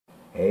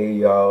Hey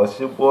y'all, it's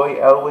your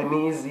boy Elwin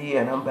Easy,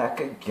 and I'm back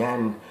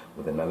again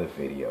with another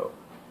video.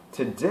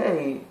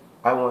 Today,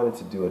 I wanted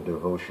to do a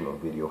devotional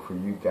video for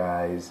you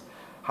guys,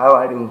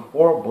 highlighting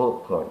 4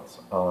 bullet points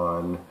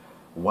on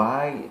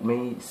why it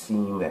may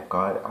seem that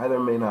God either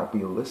may not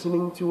be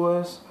listening to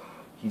us,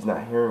 He's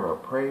not hearing our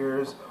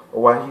prayers,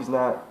 or why He's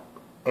not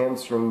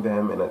answering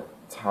them in a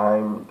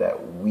time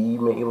that we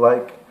may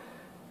like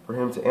for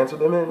Him to answer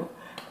them in.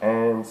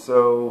 And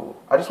so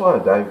I just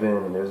want to dive in,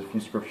 and there's a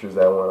few scriptures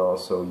that I want to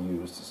also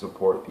use to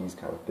support these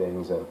kind of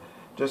things, and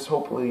just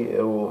hopefully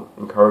it will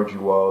encourage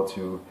you all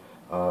to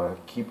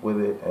keep with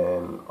it,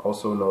 and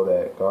also know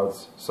that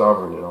God's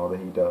sovereign in all that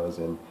He does,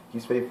 and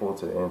He's faithful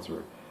to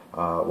answer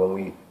when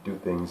we do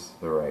things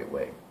the right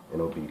way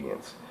in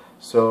obedience.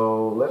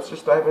 So let's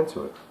just dive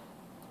into it.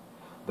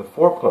 The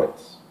 4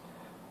 points.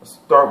 Let's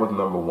start with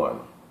number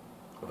 1.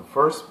 The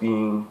first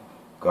being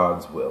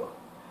God's will.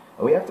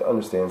 And we have to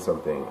understand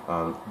something.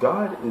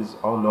 God is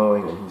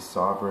all-knowing, and He's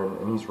sovereign,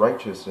 and He's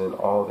righteous in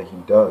all that He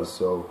does.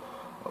 So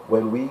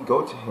when we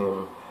go to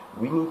Him,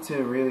 we need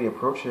to really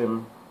approach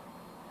Him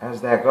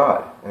as that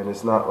God. And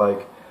it's not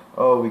like,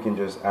 oh, we can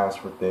just ask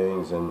for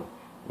things and,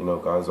 you know,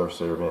 God's our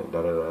servant,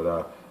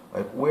 da-da-da-da.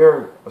 Like,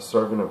 we're a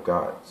servant of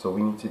God. So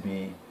we need to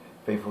be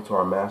faithful to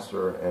our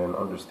Master and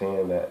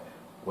understand that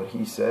what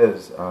He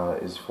says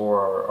is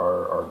for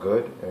our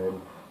good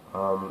and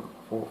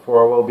for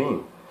our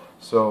well-being.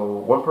 So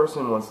one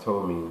person once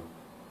told me,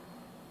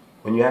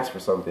 when you ask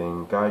for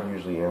something, God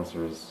usually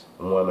answers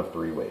one of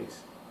 3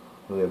 ways.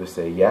 He'll either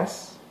say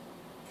yes,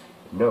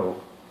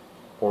 no,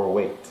 or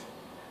wait.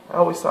 I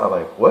always thought,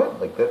 like, what?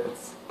 Like,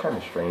 that's kind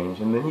of strange.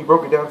 And then he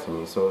broke it down to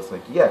me. So it's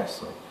like,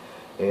 yes, like,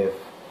 if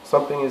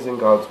something is in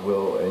God's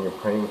will and you're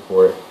praying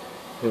for it,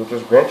 He'll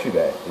just grant you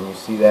that. And you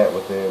see that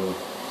within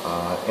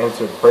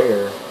answered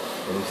prayer,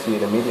 and you see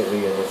it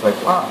immediately, and it's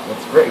like, wow,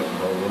 that's great.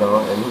 And, you know,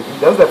 and he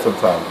does that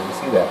sometimes, and you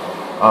see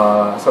that.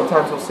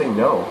 Sometimes He'll say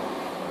no,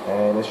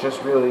 and it's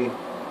just really,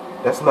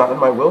 that's not in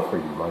my will for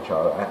you, my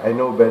child. I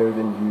know better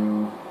than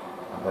you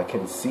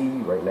can see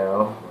right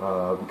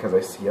now, because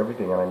I see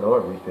everything and I know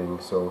everything.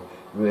 So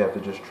you really have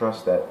to just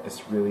trust that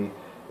this really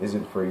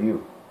isn't for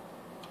you.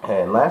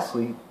 And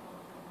lastly,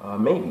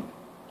 maybe.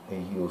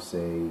 He'll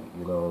say,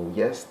 you know,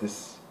 yes,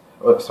 this,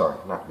 oh, sorry,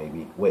 not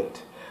maybe,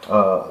 wait.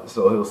 So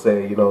He'll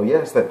say, you know,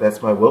 yes,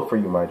 that's my will for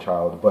you, my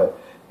child, but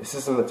this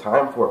isn't the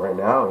time for it right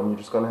now, and you're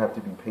just going to have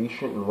to be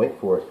patient and wait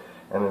for it.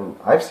 And then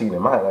I've seen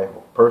in my life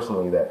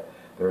personally that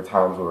there are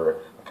times where,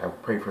 like, I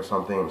pray for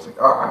something, and it's like,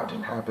 oh, it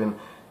didn't happen,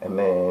 and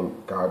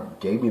then God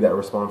gave me that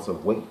response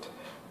of wait.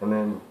 And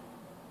then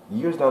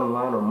years down the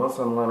line, or months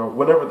down the line, or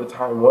whenever the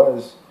time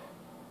was,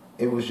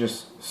 it was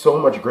just so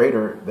much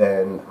greater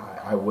than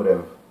I would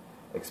have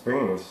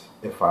experienced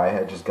if I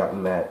had just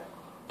gotten that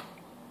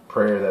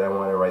prayer that I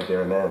wanted right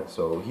there and then.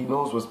 So He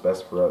knows what's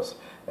best for us,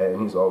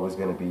 and He's always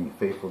going to be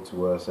faithful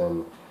to us,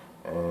 and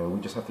we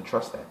just have to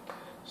trust that.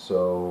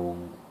 So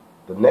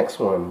the next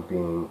one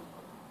being,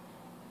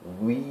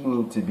 we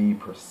need to be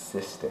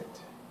persistent.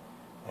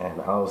 And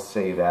I'll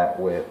say that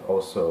with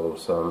also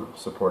some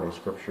supporting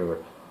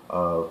scripture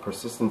of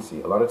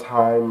persistency. A lot of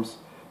times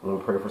when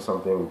we pray for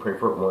something, we pray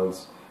for it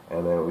once,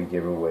 and then we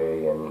give it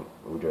away, and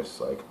we're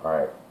just like, all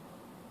right,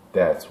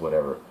 that's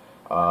whatever.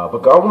 But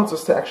God wants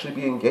us to actually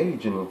be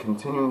engaged and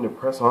continuing to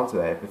press on to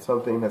that. If it's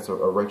something that's a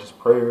righteous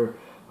prayer,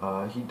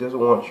 He doesn't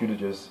want you to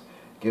just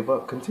give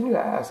up. Continue to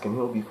ask, and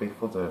He'll be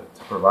faithful to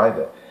provide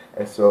that.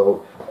 And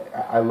so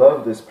I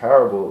love this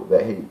parable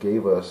that He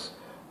gave us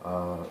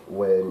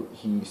when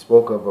He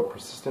spoke of a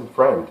persistent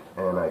friend,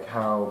 and like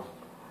how,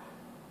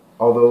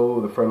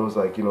 although the friend was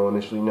like, you know,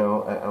 initially,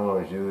 no, I don't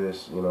want to do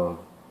this, you know,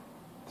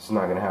 this is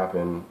not going to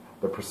happen,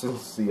 the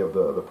persistency of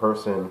the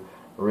person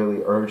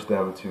really urged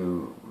them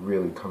to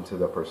really come to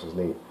that person's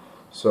need.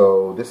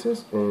 So this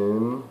is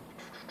in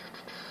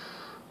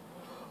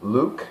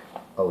Luke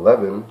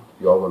 11.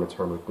 If y'all want to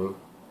turn with me.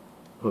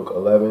 Luke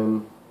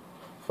 11,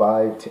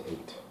 5 to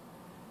 8.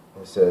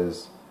 It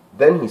says,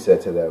 "Then He said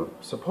to them,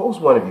 suppose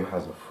one of you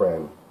has a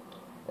friend,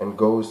 and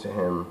goes to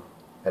him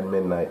at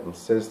midnight and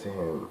says to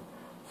him,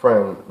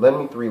 Friend, lend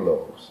me 3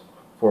 loaves,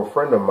 for a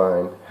friend of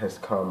mine has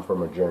come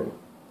from a journey,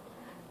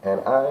 and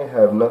I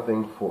have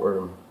nothing for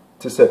him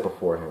to set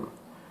before him.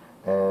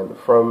 And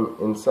from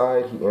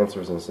inside He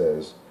answers and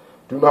says,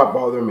 Do not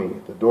bother me.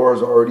 The door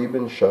has already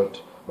been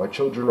shut. My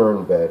children are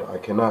in bed. I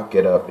cannot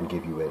get up and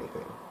give you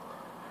anything.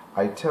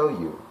 I tell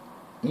you,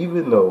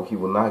 even though he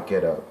will not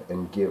get up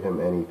and give him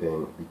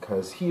anything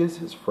because he is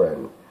his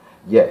friend,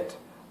 yet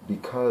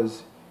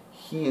because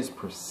he is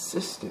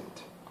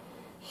persistent,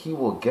 he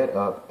will get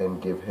up and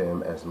give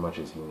him as much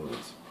as he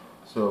needs."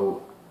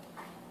 So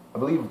I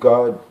believe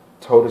God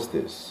told us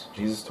this.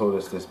 Jesus told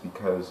us this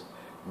because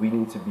we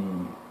need to be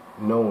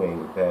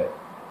knowing that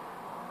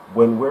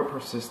when we're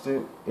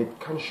persistent, it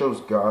kind of shows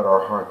God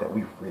our heart that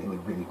we really,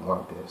 really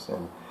want this.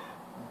 And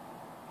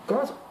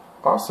God's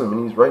awesome,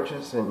 and He's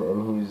righteous,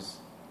 and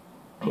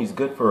He's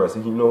good for us,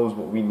 and He knows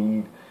what we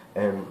need.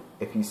 And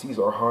if He sees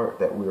our heart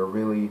that we are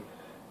really,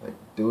 like,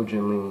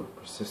 diligently,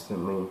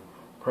 persistently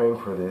praying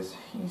for this,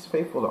 He's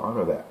faithful to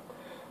honor that.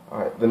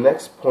 Alright, the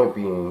next point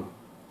being,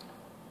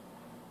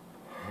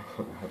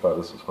 I thought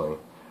this was funny.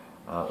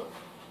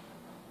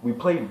 We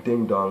played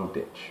Ding Dong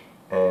Ditch,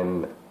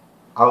 and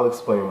I'll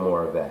explain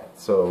more of that.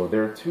 So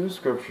there are two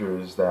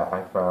scriptures that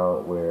I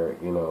found where,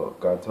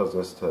 God tells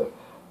us to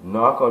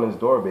knock on his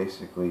door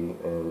basically,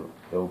 and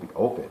it will be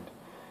opened.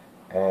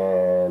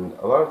 And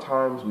a lot of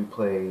times we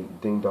play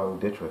Ding Dong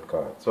Ditch with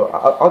God. So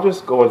I'll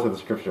just go into the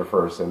scripture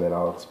first, and then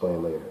I'll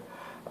explain later.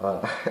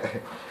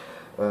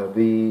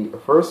 The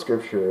first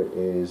scripture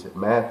is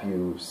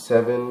Matthew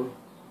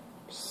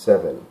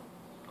 7:7.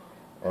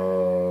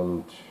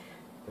 And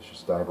let's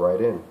just dive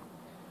right in.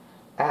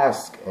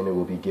 Ask, and it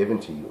will be given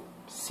to you.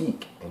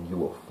 Seek, and you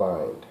will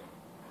find.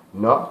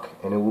 Knock,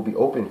 and it will be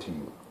open to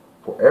you.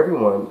 For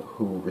everyone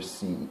who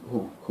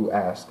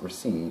asks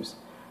receives.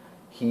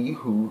 He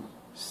who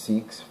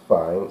seeks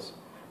finds,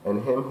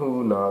 and him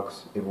who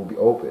knocks it will be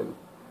open.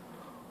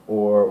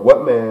 Or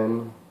what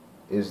man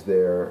is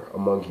there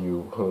among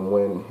you whom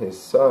when his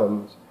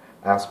sons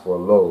ask for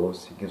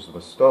loaves, he gives them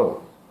a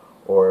stone?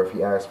 Or if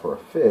he asks for a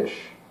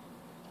fish,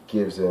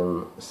 gives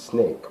him a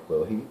snake,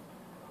 will he?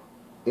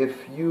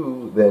 If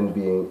you then,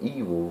 being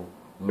evil,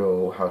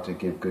 know how to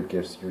give good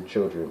gifts to your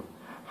children,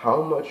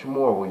 how much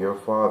more will your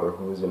Father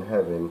who is in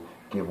heaven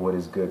give what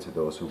is good to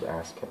those who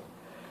ask him?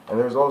 And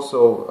there's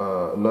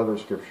also another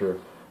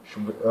scripture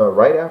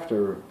right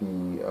after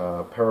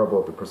the parable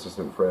of the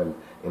persistent friend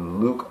in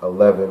Luke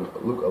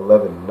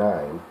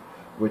 11:9,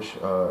 which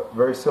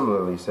very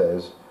similarly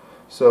says,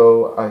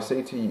 so I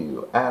say to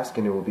you, ask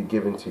and it will be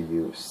given to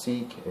you,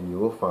 seek and you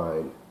will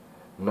find,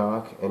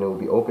 knock and it will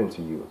be open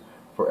to you.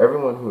 For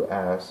everyone who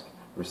asks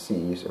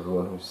receives,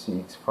 everyone who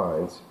seeks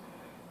finds,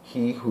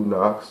 he who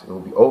knocks it will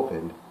be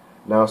opened.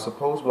 Now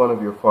suppose one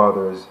of your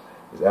fathers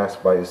is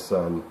asked by his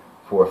son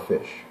for a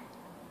fish.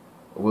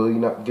 Will he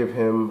not give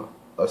him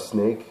a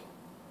snake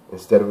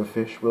instead of a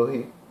fish, will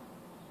he?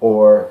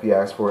 Or if he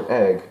asks for an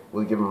egg,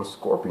 will he give him a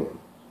scorpion?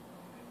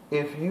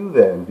 If you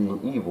then, being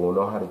evil,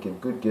 know how to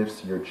give good gifts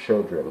to your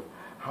children,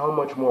 how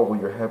much more will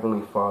your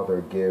heavenly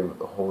Father give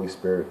the Holy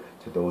Spirit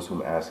to those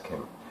whom ask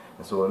him?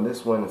 And so in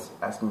this one, it's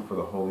asking for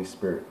the Holy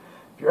Spirit.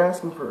 If you're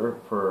asking for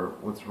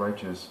what's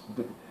righteous,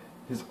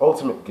 his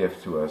ultimate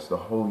gift to us, the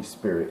Holy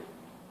Spirit,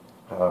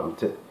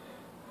 to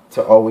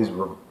always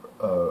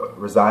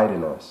reside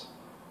in us,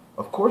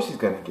 of course he's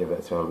going to give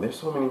that to him. There's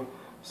so many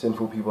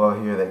sinful people out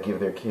here that give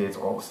their kids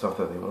all the stuff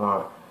that they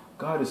want.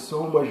 God is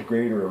so much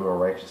greater and more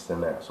righteous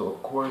than that. So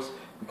of course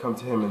we come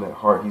to him in that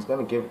heart. He's going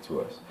to give it to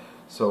us.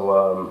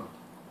 So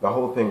the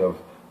whole thing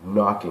of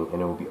knocking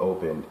and it will be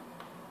opened.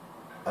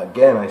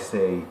 Again, I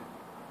say,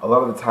 a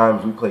lot of the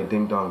times we play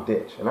Ding Dong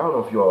Ditch. And I don't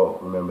know if you all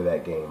remember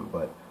that game,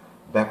 but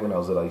back when I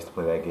was little, I used to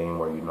play that game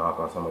where you knock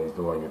on somebody's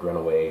door and you'd run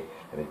away,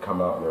 and they'd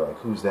come out and they're like,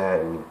 who's that?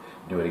 And you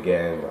do it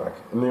again.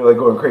 And they're like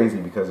going crazy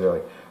because they're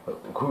like,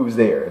 who's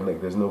there? And like,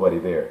 there's nobody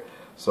there.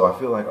 So I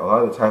feel like a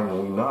lot of the time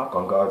when we knock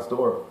on God's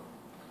door,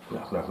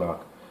 knock, knock,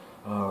 knock,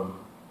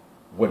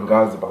 when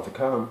God's about to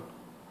come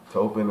to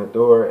open the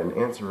door and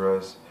answer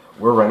us,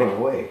 we're running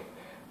away,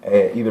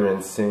 either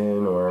in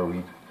sin or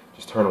we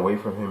just turn away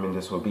from him in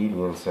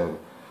disobedience. And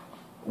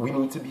we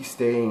need to be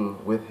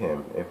staying with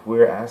him. If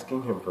we're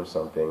asking him for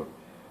something,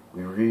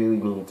 we really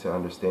need to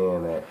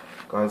understand that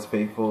God's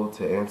faithful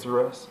to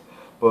answer us,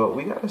 but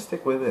we got to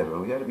stick with him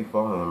and we got to be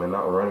following him and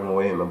not running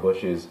away in the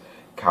bushes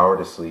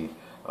cowardice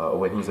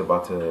when he's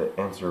about to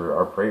answer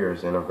our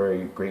prayers in a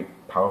very great,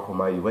 powerful,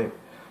 mighty way.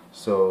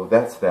 So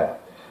that's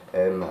that.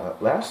 And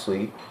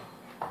lastly,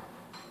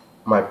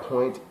 my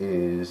point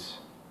is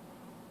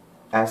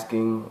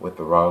asking with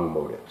the wrong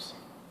motives.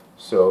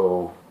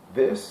 So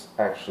this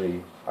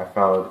actually I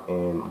found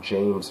in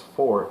James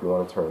 4, if you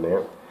want to turn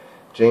there.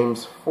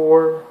 James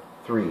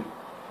 4:3.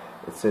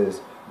 It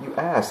says, you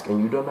ask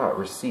and you do not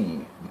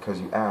receive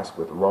because you ask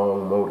with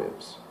wrong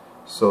motives,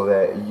 so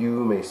that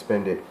you may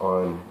spend it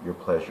on your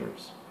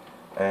pleasures.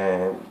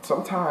 And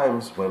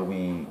sometimes when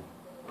we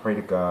pray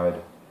to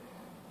God,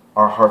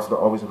 our heart's not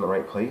always in the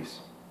right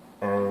place.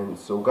 And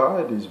so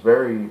God is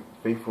very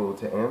faithful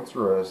to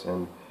answer us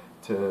and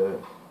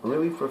to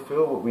really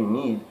fulfill what we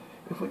need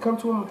if we come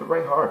to him with the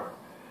right heart.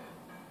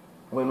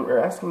 When we're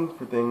asking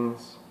for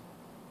things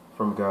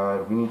from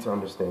God, we need to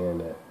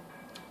understand that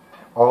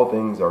all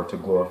things are to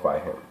glorify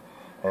him.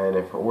 And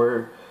if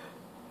we're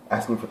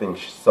asking for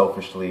things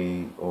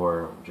selfishly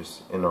or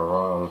just in the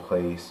wrong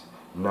place,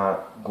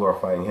 not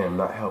glorifying him,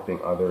 not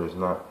helping others,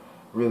 not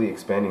really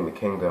expanding the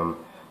kingdom,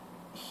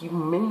 he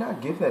may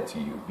not give that to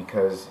you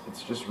because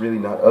it's just really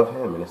not of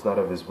him and it's not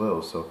of his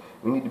will. So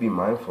we need to be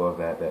mindful of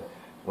that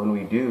when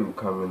we do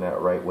come in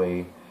that right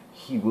way,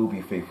 he will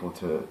be faithful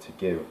to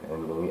give.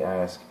 And when we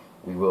ask,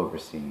 we will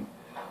receive.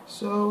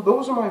 So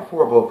those are my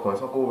 4 bullet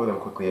points. I'll go over them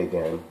quickly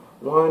again.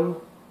 One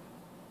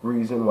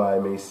reason why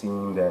it may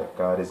seem that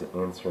God isn't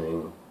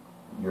answering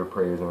your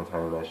prayers in a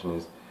timely fashion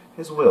is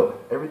his will.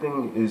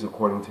 Everything is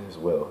according to his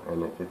will.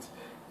 And if it's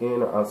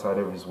in or outside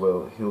of his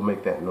will, he'll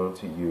make that known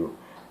to you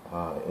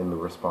in the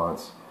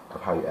response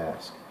of how you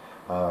ask.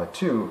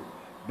 2,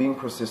 being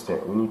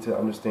persistent. We need to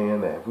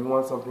understand that if we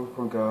want something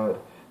from God,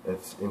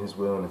 it's in His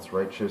will and it's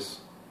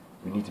righteous.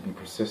 We need to be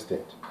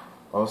persistent.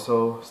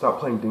 Also, stop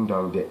playing ding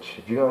dong ditch.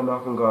 If you're gonna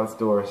knock on God's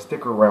door,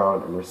 stick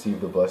around and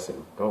receive the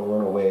blessing. Don't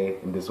run away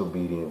in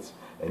disobedience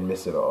and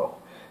miss it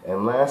all.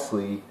 And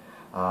lastly,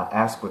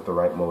 ask with the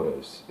right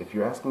motives. If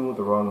you're asking with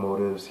the wrong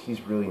motives,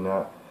 He's really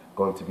not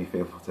going to be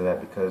faithful to that,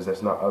 because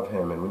that's not of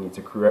Him, and we need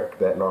to correct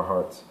that in our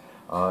hearts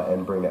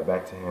and bring that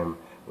back to Him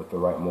with the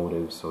right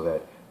motives, so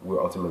that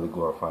we're ultimately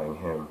glorifying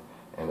Him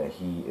and that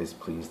He is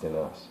pleased in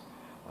us.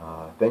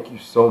 Thank you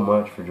so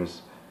much for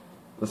just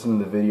listening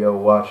to the video,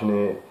 watching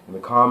it. In the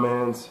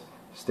comments,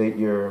 state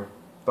your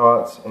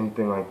thoughts,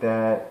 anything like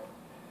that.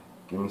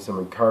 Give me some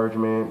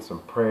encouragement,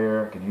 some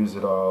prayer. I could use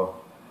it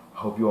all. I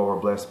hope you all were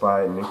blessed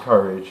by it and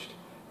encouraged.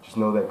 Just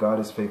know that God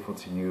is faithful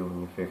to you and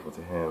you're faithful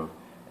to Him,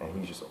 and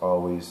He's just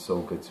always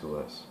so good to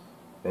us.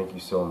 Thank you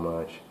so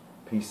much.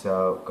 Peace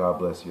out. God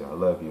bless you. I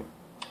love you.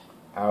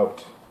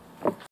 Out.